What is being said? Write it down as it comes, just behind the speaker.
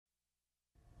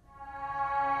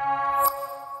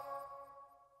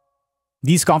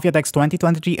This Computex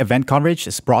 2023 event coverage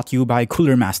is brought to you by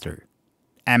Cooler Master,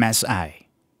 MSI,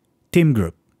 Team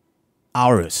Group,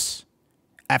 Aorus,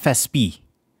 FSP,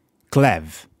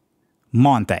 Clev,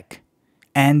 Montec,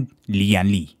 and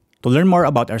Lian Li. To learn more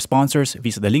about our sponsors,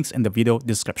 visit the links in the video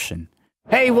description.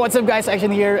 Hey, what's up guys?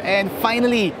 Xtian here, and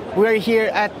finally, we're here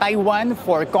at Taiwan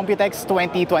for Computex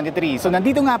 2023. So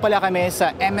nandito nga pala kami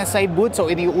sa MSI booth,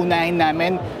 so iniuunahin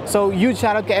namin. So huge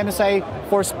shoutout kay MSI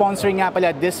for sponsoring nga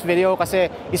pala this video kasi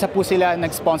isa po sila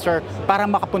nag-sponsor para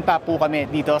makapunta po kami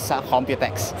dito sa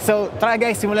Computex. So tara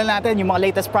guys, simulan natin yung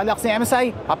mga latest products ni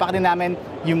MSI. Papakatin namin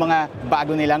yung mga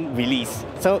bago nilang release.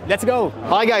 So let's go!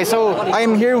 Okay guys, so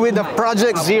I'm here with the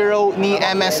Project Zero ni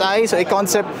MSI. So a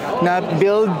concept na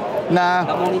build na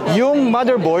yung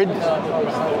motherboard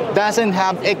doesn't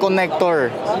have a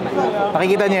connector.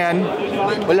 Nakikita niyo yan?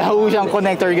 Wala ho siyang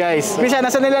connector guys. Kasi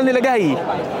nasa nila nilagay?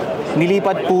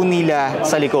 Nilipat po nila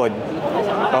sa likod.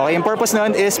 Okay, yung purpose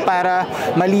nun is para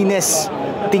malinis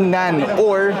tingnan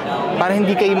or para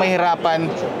hindi kayo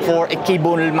mahirapan for a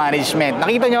cable management.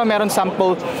 Nakita nyo, meron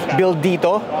sample build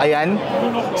dito. Ayan.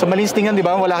 So malinis tingnan, di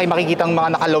ba? Wala kayong makikitang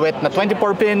mga nakalawet na 24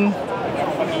 pin.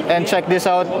 And check this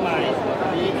out.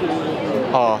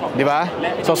 Oh, di ba?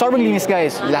 So sobrang linis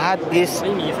guys. Lahat is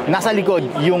nasa likod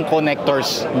yung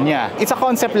connectors niya. It's a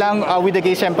concept lang with the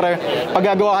case. Syempre, pag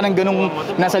gagawa ka ng ganung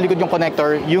nasa likod yung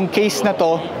connector, yung case na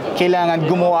to, kailangan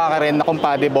gumawa ka rin na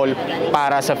compatible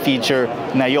para sa feature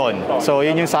na yon. So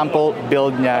yun yung sample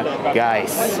build niya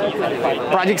guys.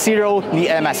 Project Zero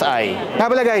ni MSI. Nga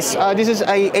pala guys, this is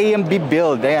a AMD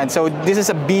build. Ayan. So this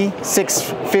is a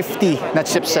B650 na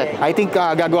chipset. I think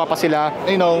gagawa pa sila,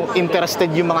 you know, interested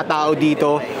yung mga tao dito.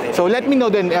 So let me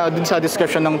know din dun sa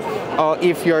description ng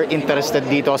if you're interested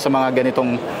dito sa mga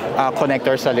ganitong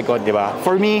connectors sa likod, di ba?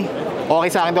 For me, okay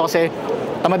sa akin to kasi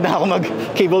tamad na ako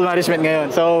mag-cable management ngayon.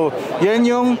 So, yan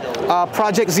yung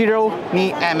Project Zero ni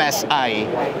MSI.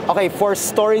 Okay, for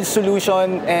storage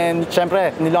solution, and syempre,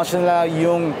 nilaunch nila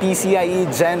yung PCIe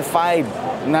Gen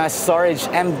 5 na storage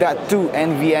M.2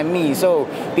 NVMe. So,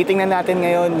 titingnan natin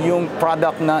ngayon yung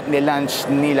product na nilaunch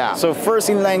nila. So, first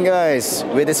in line guys,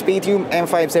 with the Spatium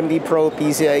M570 Pro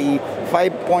PCIe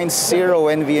 5.0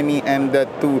 NVMe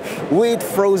M.2 with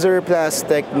Frozer Plus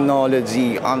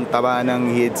technology. Ang taba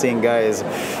ng heatsink guys.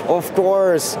 Of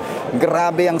course,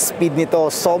 grabe ang speed nito.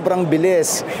 Sobrang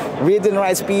bilis. Read and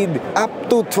write speed up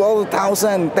to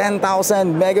 12,000,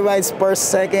 10,000 megabytes per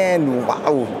second.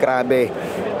 Wow, grabe.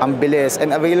 Ang bilis.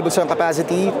 And available siyang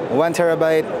capacity 1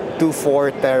 terabyte to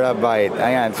 4 terabyte.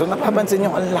 Ayan. So napapansin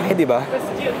nyo, ang laki, di ba?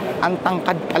 Ang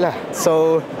tangkad pala.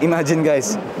 So imagine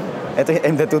guys, ito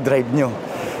yung M.2 drive nyo.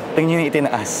 Tingnan nyo yung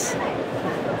itinaas.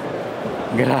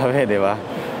 Grabe, di ba?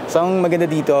 So ang maganda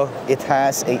dito, it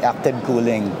has a active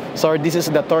cooling. So this is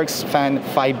the Torx fan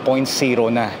 5.0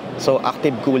 na. So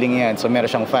active cooling yan. So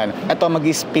meron siyang fan. Ito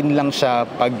mag-spin lang siya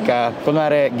pagka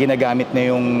kunwari ginagamit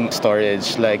na yung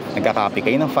storage. Like nagka-copy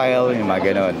kayo ng file, yung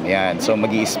mga ganun. Yan. So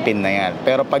mag-i-spin na yan.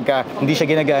 Pero pagka hindi siya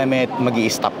ginagamit,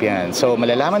 mag-i-stop yan. So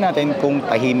malalaman natin kung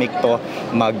tahimik to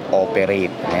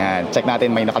mag-operate. Yan. Check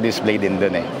natin, may naka-display din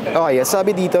dun eh. Okay,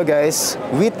 sabi dito guys,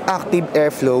 with active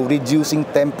airflow, reducing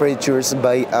temperatures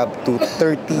by up to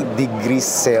 30 degrees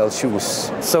Celsius.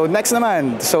 So next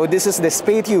naman, so this is the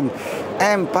Spatium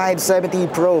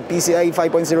M570 Pro PCIe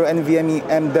 5.0 NVMe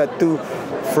M.2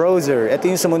 Frozer. Ito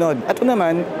yung sumunod. Ito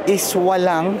naman is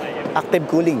walang active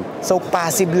cooling. So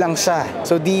passive lang siya.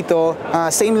 So dito,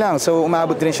 same lang. So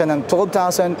umabot rin siya ng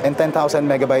 12,000 and 10,000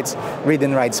 megabytes read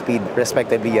and write speed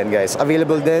respectively yan guys.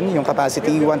 Available din yung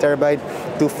capacity 1 terabyte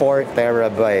to 4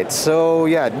 terabytes. So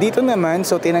yeah, dito naman,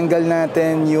 so tinanggal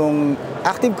natin yung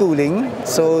active cooling.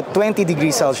 So 20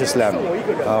 degrees Celsius lang.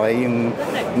 Okay, yung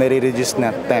nare-reduce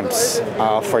na temps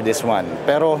for this one.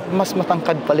 Pero mas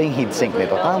matangkad pala yung heatsink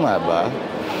nito. Tama ba?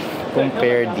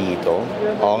 Compare dito.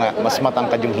 Oo nga, mas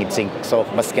matangkad yung heatsink. So,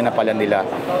 mas kinapalan nila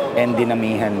and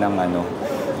dinamihan ng ano.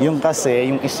 Yung kasi,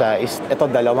 yung isa is, ito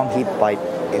dalawang heat pipe.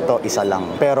 Ito isa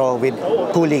lang. Pero with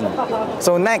cooling.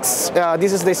 So next,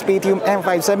 this is the Spatium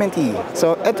M570.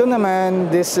 So ito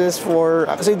naman, this is for,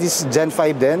 actually this is Gen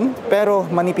 5 din. Pero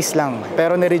manipis lang.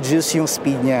 Pero na-reduce yung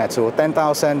speed niya. So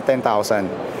 10,000, 10,000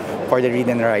 for the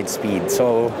read and write speed.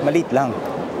 So maliit lang.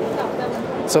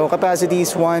 So capacity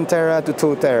is 1 tera to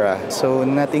 2 tera. So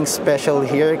nothing special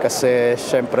here kasi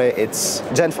syempre it's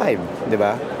Gen 5, di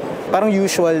ba? Parang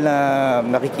usual na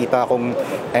nakikita kong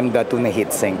M.2 na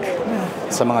heatsink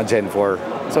sa mga Gen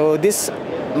 4. So this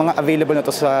mga available na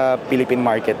to sa Philippine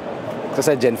market.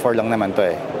 Kasi Gen 4 lang naman to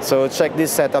eh. So check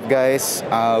this setup guys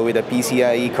with a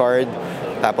PCIe card.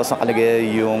 Tapos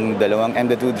nakalagay yung dalawang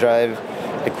M.2 drive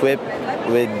equipped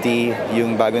with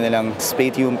yung bago nilang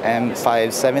Xtian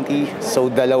M570. So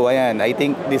dalawa yan. I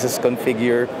think this is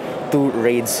configure to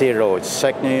RAID 0.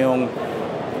 Check nyo yung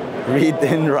read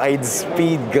and write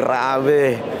speed.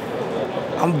 Grabe.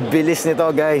 Ang bilis nito,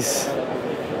 guys.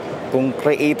 Kung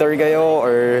creator kayo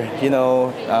or, you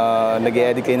know,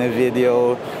 nag-edit kayo ng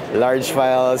video, large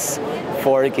files,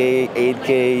 4K, 8K,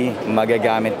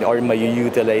 magagamit or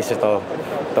mayu-utilize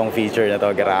itong feature na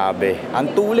to. Grabe.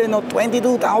 Ang tulin, no?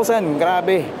 22,000.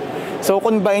 Grabe. So,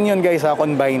 combine yun, guys, ha?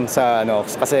 Combine sa,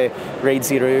 kasi RAID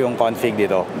 0 yung config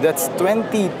dito. That's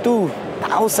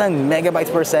 22,000 megabytes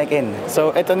per second.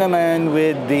 So, ito naman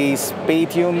with the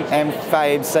Xtian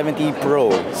M570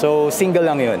 Pro. So, single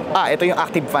lang yun. Ito yung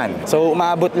active fan. So,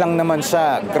 umabot lang naman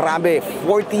siya. Grabe,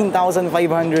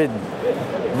 14,500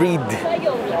 read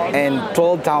and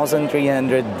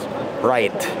 12,300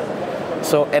 write.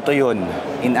 So, ito yun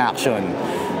in action.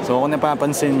 So, kung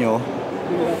napapansin nyo,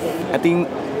 ito yung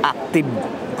active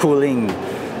cooling.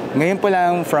 Ngayon pa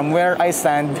lang, from where I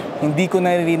stand, hindi ko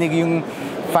naririnig yung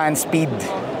fan speed.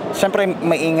 Siyempre,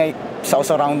 maingay sa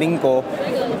surrounding ko.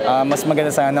 Mas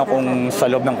maganda sana kung sa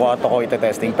loob ng kwarto ko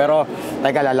ito-testing. Pero,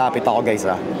 teka, lalapit ako, guys,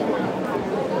 ha.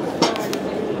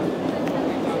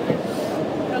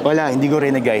 Wala, hindi ko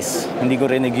rinig, guys. Hindi ko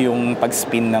rinig yung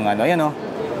pag-spin ng Ayan,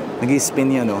 nag-spin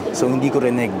yan, So, hindi ko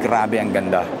rinig. Grabe, ang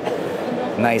ganda.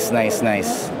 Nice, nice,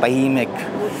 nice. Tahimik.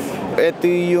 Ito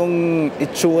yung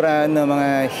itsura ng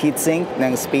mga heatsink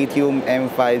ng Xtian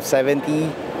M570,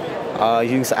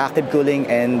 yung sa active cooling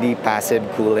and the passive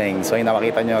cooling. So yung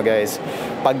nakikita nyo, guys,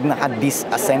 pag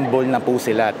naka-disassemble na po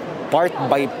sila part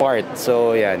by part.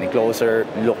 So yan, closer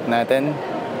look natin.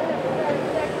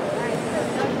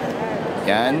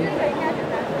 Yan.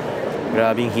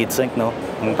 Grabe yung heatsink, no?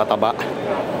 Ang tataba.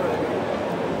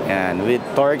 Yan, with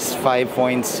Torx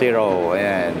 5.0.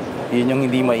 Ayan. Yun yung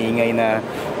hindi maingay na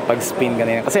pag-spin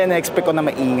kanina. Kasi na-expect ko na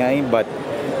maingay, but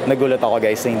nagulat ako,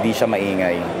 guys, na hindi siya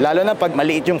maingay. Lalo na pag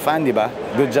maliit yung fan, di ba?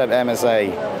 Good job,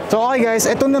 MSI. So, okay, guys,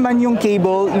 ito naman yung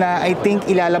cable na I think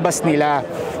ilalabas nila.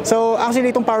 So,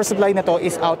 actually, itong power supply na to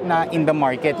is out na in the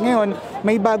market. Ngayon,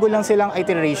 may bago lang silang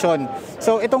iteration.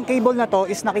 So, itong cable na to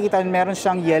is nakikita meron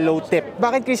siyang yellow tip.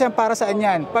 Bakit, Christian? Para saan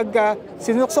yan? Pagka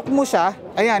sinuksok mo siya,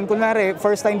 ayan, kunwari,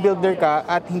 first time builder ka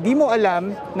at hindi mo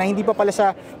alam na hindi pa pala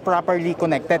siya properly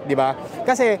connected, di ba?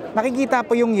 Kasi nakikita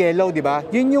po yung yellow, di ba?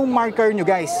 Yun yung marker nyo,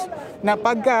 guys, na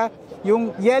pagka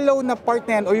yung yellow na part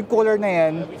na yan o yung color na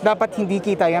yan, dapat hindi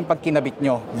kita yan pag kinabit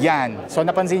nyo. Yan. So,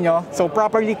 napansin nyo? So,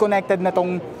 properly connected na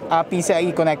tong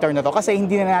PCIe connector na to kasi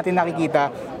hindi na natin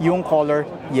nakikita yung color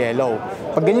yellow.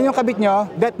 Pag ganyan yung kabit nyo,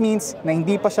 that means na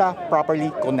hindi pa siya properly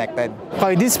connected.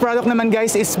 Okay, this product naman,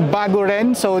 guys, is bago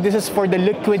rin. So, this is for the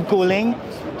liquid cooling.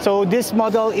 So, this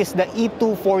model is the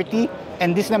E240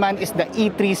 and this naman is the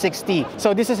E360.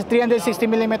 So, this is a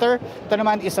 360mm. Ito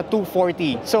naman is a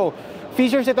 240. So,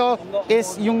 features ito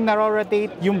is yung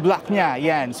naro-rotate yung block niya.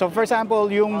 Yan. So for example,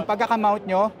 yung pagkakamount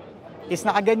nyo is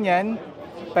nakaganyan.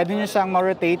 Pwede nyo siyang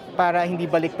ma-rotate para hindi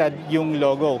baliktad yung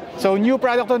logo. So new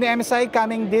product to ni MSI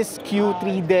coming this Q3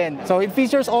 din. So it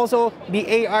features also the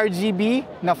ARGB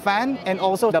na fan and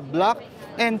also the block.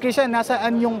 And Christian,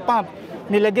 nasaan yung pump?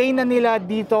 Nilagay na nila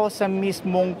dito sa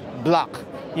mismong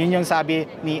block. Yun yung sabi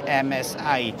ni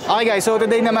MSI. Okay, guys, so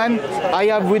today naman, I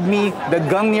have with me the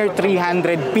Gangnear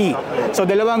 300P. So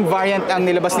dalawang variant ang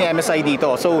nilabas ni MSI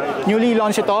dito. So newly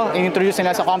launched ito, introduce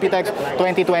nila sa Computex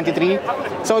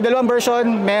 2023. So dalawang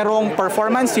version, merong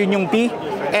performance, yun yung P,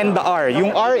 and the R.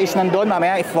 Yung R is nandun,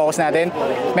 mamaya i-focus natin.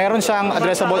 Meron siyang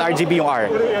addressable RGB yung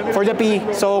R. For the P,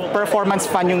 so performance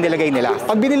fan yung nilagay nila.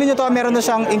 Pag binili nyo to, meron na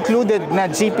siyang included na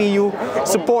GPU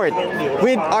support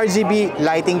with RGB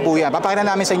lighting po yan. Papakita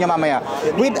namin sa inyo mamaya.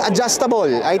 With adjustable,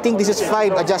 I think this is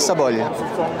 5 adjustable.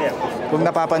 Kung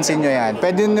napapansin nyo yan.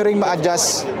 Pwede nyo rin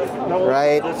ma-adjust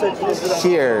right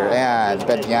here. Ayan,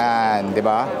 pwede yan, di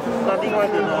ba?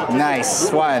 Nice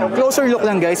one. Closer look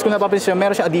lang, guys. Kung napapansin nyo,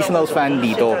 meron siya additional fan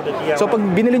dito. So pag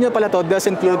binili nyo pala to, does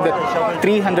include the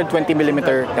 320mm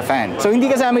na fan. So hindi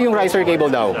kasama yung riser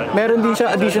cable daw. Meron din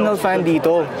siya additional fan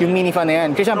dito, yung mini fan na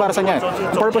yan. Kasi para saan yan?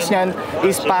 Ang purpose niyan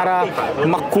is para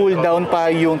ma-cool down pa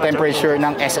yung temperature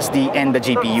ng SSD and the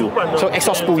GPU. So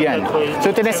exhaust po yan. So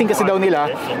tinesting kasi daw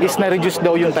nila is na-reduce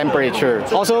daw yung temperature.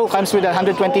 Also comes with a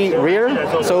 120 rear.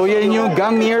 So yan yung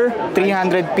Gangnear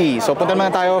 300P. So punta naman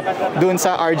tayo dun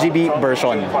sa RGB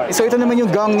version. So ito naman yung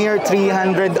Gongnir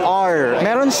 300R.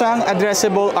 Meron siyang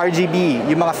addressable RGB,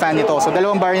 yung mga fan nito. So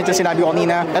dalawang bar nito sinabi ko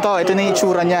kanina. Ito na yung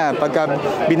itsura niya. Pagka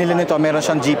binili nito, meron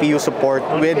siyang GPU support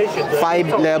with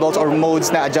 5 levels or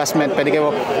modes na adjustment. Pwede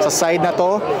kayo sa side na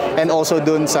to and also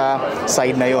dun sa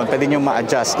side na yon. Pwede nyo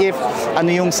ma-adjust if ano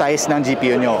yung size ng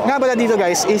GPU nyo. Nga pala dito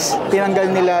guys is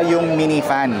tinanggal nila yung mini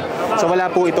fan. So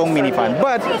wala po itong mini fan.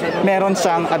 But meron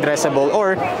siyang addressable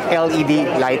or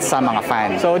LED lights sa mga fan.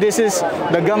 So this is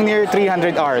the Gongnir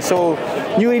 300R. So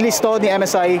new release to ni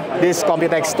MSI this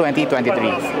Computex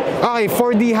 2023. Okay,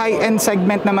 for the high-end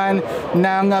segment naman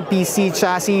ng PC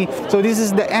chassis. So this is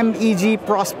the MEG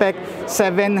Prospect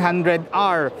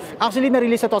 700R. Actually,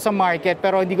 na-release na to sa market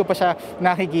pero hindi ko pa siya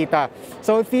nakikita.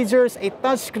 So it features a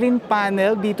touchscreen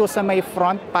panel dito sa may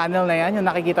front panel na yan. Yung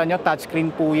nakikita nyo, touchscreen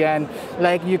po yan.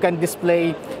 Like you can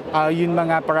display yung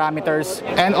mga parameters.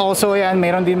 And also yan,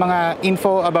 mayroon din mga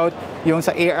info about yung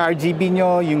sa ARGB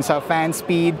nyo, yung sa fan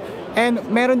speed. And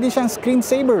meron din siyang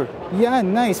screensaver.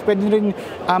 Yan, nice. Pwede rin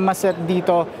maset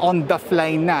dito on the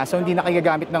fly na. So hindi na kayo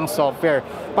gagamit ng software.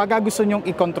 Pagka gusto nyong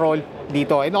i-control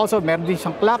dito. And also meron din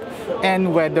siyang clock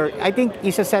and weather. I think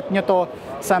isa-set nyo to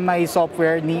sa may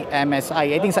software ni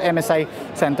MSI. I think sa MSI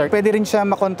Center. Pwede rin siya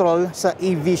makontrol sa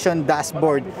eVision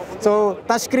dashboard. So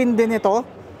touchscreen din ito.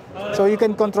 So you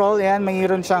can control, yan,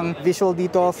 mayroon siyang visual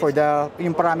dito for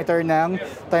yung parameter ng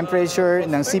temperature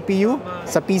ng CPU.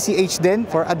 Sa PCH din,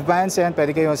 for advanced, yan,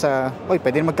 pwede kayo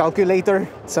pwede mag-calculator.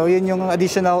 So yun yung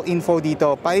additional info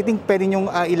dito. I think pwede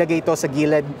nyo ilagay ito sa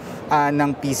gilid ng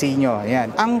PC nyo.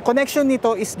 Yan. Ang connection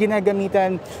nito is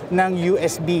ginagamitan ng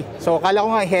USB. So kala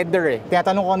ko nga header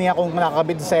Tinatanong ko niya kung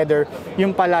nakakabit sa header,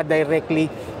 yung pala directly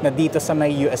na dito sa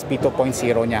may USB 2.0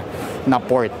 niya na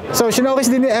port. So sinokis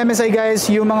din ni MSI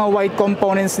guys yung mga white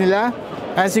components nila.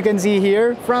 As you can see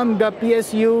here, from the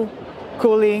PSU,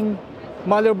 cooling,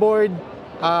 motherboard,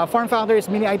 form factors,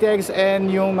 mini ITX, and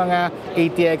yung mga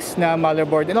ATX na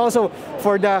motherboard. And also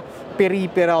for the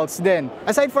peripherals din.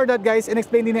 Aside for that guys,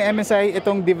 in-explain din ni MSI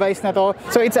itong device na to.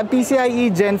 So it's a PCIe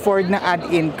Gen 4 na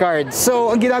add-in card. So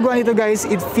ang ginagawa nito guys,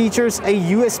 it features a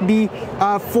USB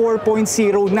 4.0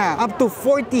 na up to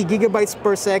 40 gigabytes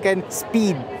per second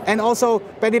speed. And also,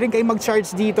 pwede rin kayo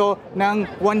mag-charge dito ng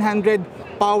 100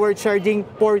 power charging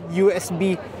port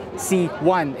USB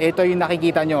C1. Ito yung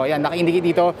nakikita nyo. Ayan, naka-indicate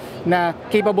dito na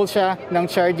capable siya ng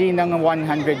charging ng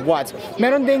 100 watts.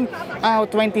 Meron ding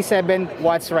 27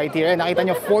 watts right here. Ayan, nakita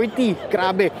nyo, 40.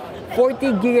 Grabe.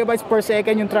 40 gigabytes per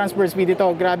second yung transfer speed dito.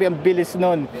 Grabe, ang bilis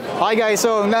nun. Okay guys,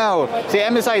 so now, si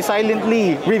MSI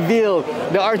silently revealed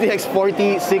the RTX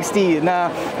 4060 na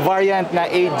variant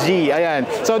na 8G. Ayan.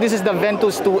 So this is the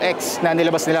Ventus 2X na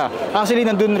nilabas nila. Actually,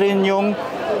 nandun rin yung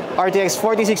RTX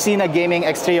 4060 na gaming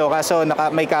X-Trio kaso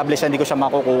may kable siya, hindi ko siya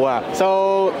makukuha.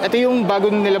 So, ito yung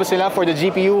bago nilabas nila for the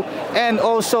GPU and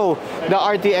also the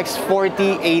RTX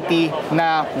 4080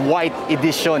 na white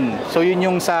edition. So, yun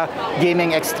yung sa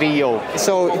gaming X-Trio.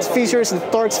 So, it features the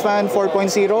Torx fan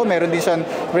 4.0. Meron din siyang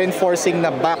reinforcing na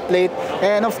backplate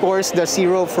and of course, the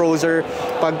zero frozer.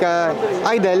 Pagka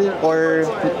idle or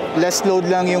less load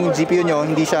lang yung GPU nyo,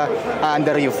 hindi siya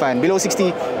under yung fan. Below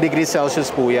 60 degrees Celsius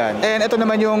po yan. And ito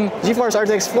naman yung GeForce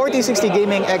RTX 4060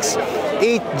 Gaming X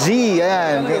 8G.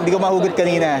 Ayan, hindi ko mahugot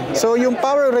kanina. So yung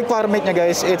power requirement niya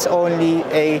guys, it's only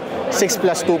a 6+2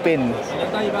 pin.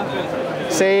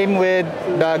 Same with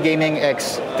the Gaming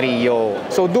X Trio.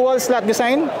 So dual slot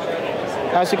design,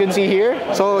 as you can see here.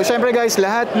 So, syempre guys,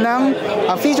 lahat ng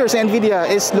features sa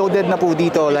NVIDIA is loaded na po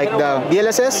dito like the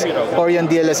DLSS or yung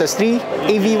DLSS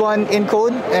 3, AV1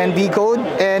 encode and decode,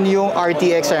 and yung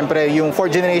RTX, syempre, yung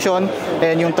 4th generation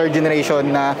and yung 3rd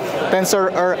generation na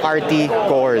Tensor or RT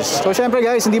cores. So, syempre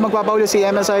guys, hindi magpapaulo si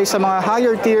MSI sa mga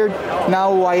higher tiered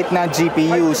na white na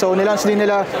GPU. So, nilaunch din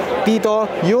nila dito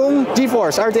yung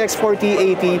GeForce RTX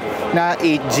 4080 na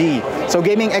 8G. So,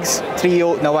 Gaming X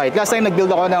Trio na white. Last time, nag-build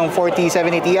ako ng 4070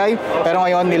 Ti, pero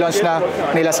ngayon, nilaunch na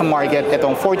nila sa market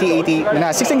itong 4080 na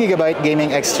 16GB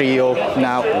Gaming X Trio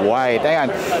na white.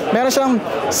 Ayan. Meron siyang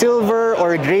silver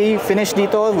or gray finish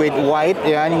dito with white.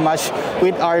 Ayan, yung match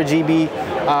with RGB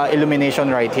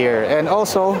illumination right here. And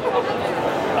also,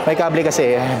 may kable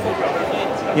kasi.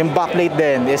 Yung backplate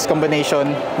din is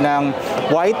combination ng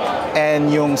white and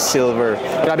yung silver.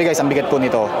 Grabe guys, ang bigat po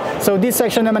nito. So this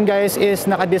section naman guys is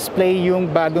naka-display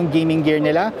yung bagong gaming gear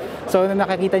nila. So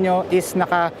nakakita nyo is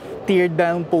naka-tiered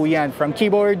down po yan from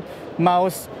keyboard,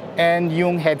 mouse, and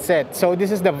yung headset. So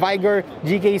this is the Vigor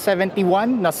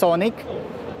GK71 na Sonic.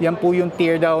 Yan po yung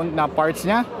tear down na parts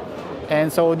niya.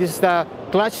 And so this is the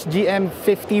Clutch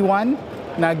GM51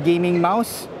 na gaming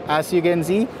mouse. As you can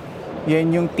see,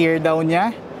 yan yung tear down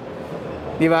niya.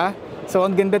 Di ba? So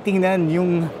ang ganda tingnan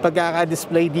yung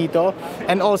pagkaka-display dito.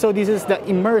 And also this is the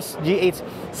Immerse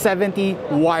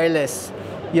GH70 wireless.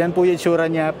 Yan po yung tsura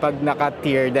niya pag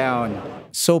naka-tear down.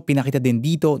 So pinakita din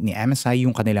dito ni MSI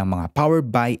yung kanilang mga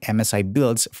powered by MSI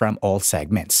builds from all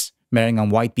segments. Meron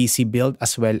ngang white PC build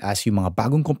as well as yung mga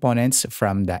bagong components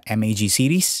from the MAG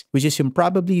series, which is yung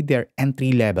probably their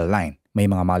entry-level line. May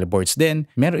mga motherboards din.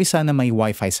 Meron isa na may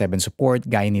Wi-Fi 7 support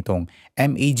gaya nitong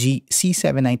MAG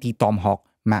C790 Tomahawk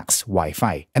Max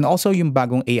Wi-Fi. And also yung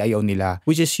bagong AIO nila,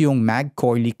 which is yung Mag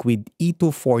Core Liquid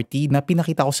E240 na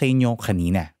pinakita ko sa inyo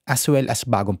kanina, as well as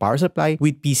bagong power supply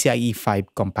with PCIe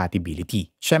 5 compatibility.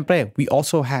 Syempre, we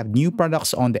also have new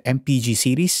products on the MPG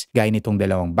series, gaya nitong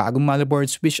dalawang bagong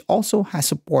motherboards which also has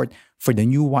support for the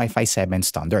new Wi-Fi 7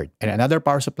 standard. And another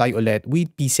power supply ulit with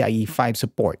PCIe 5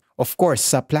 support. Of course,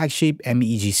 sa flagship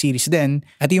MEG series din,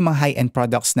 at yung mga high-end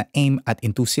products na aim at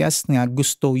enthusiasts na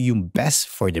gusto yung best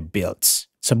for the builds.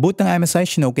 Sa booth ng MSI,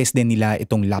 showcase din nila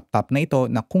itong laptop na ito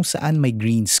na kung saan may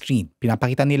green screen.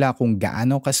 Pinapakita nila kung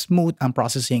gaano ka-smooth ang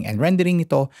processing and rendering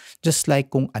nito, just like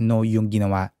kung ano yung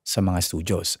ginawa sa mga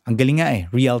studios. Ang galing nga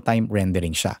real-time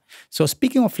rendering siya. So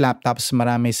speaking of laptops,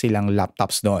 marami silang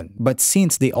laptops doon. But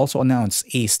since they also announced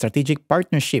a strategic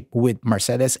partnership with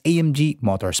Mercedes-AMG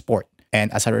Motorsport. And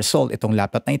as a result, itong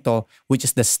laptop na ito, which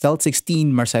is the Stealth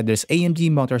 16 Mercedes-AMG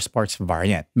Motorsports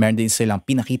variant. Meron din silang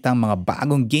pinakitang mga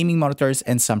bagong gaming monitors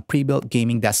and some pre-built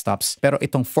gaming desktops. Pero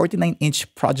itong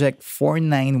 49-inch Project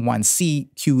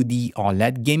 491C QD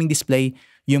OLED gaming display,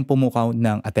 yung pumukaw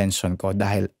ng attention ko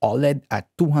dahil OLED at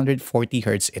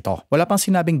 240Hz ito. Wala pang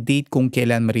sinabing date kung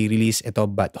kailan marirelease ito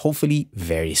but hopefully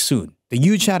very soon. The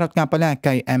huge shoutout nga pala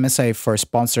kay MSI for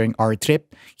sponsoring our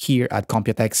trip here at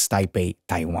Computex Taipei,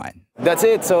 Taiwan. That's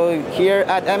it. So here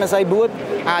at MSI booth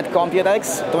at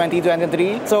Computex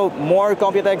 2023. So more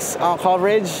Computex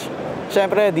coverage.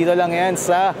 Syempre, dito lang yan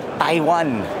sa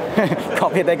Taiwan.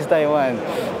 Computex Taiwan.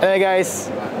 Anyway guys,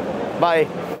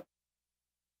 bye.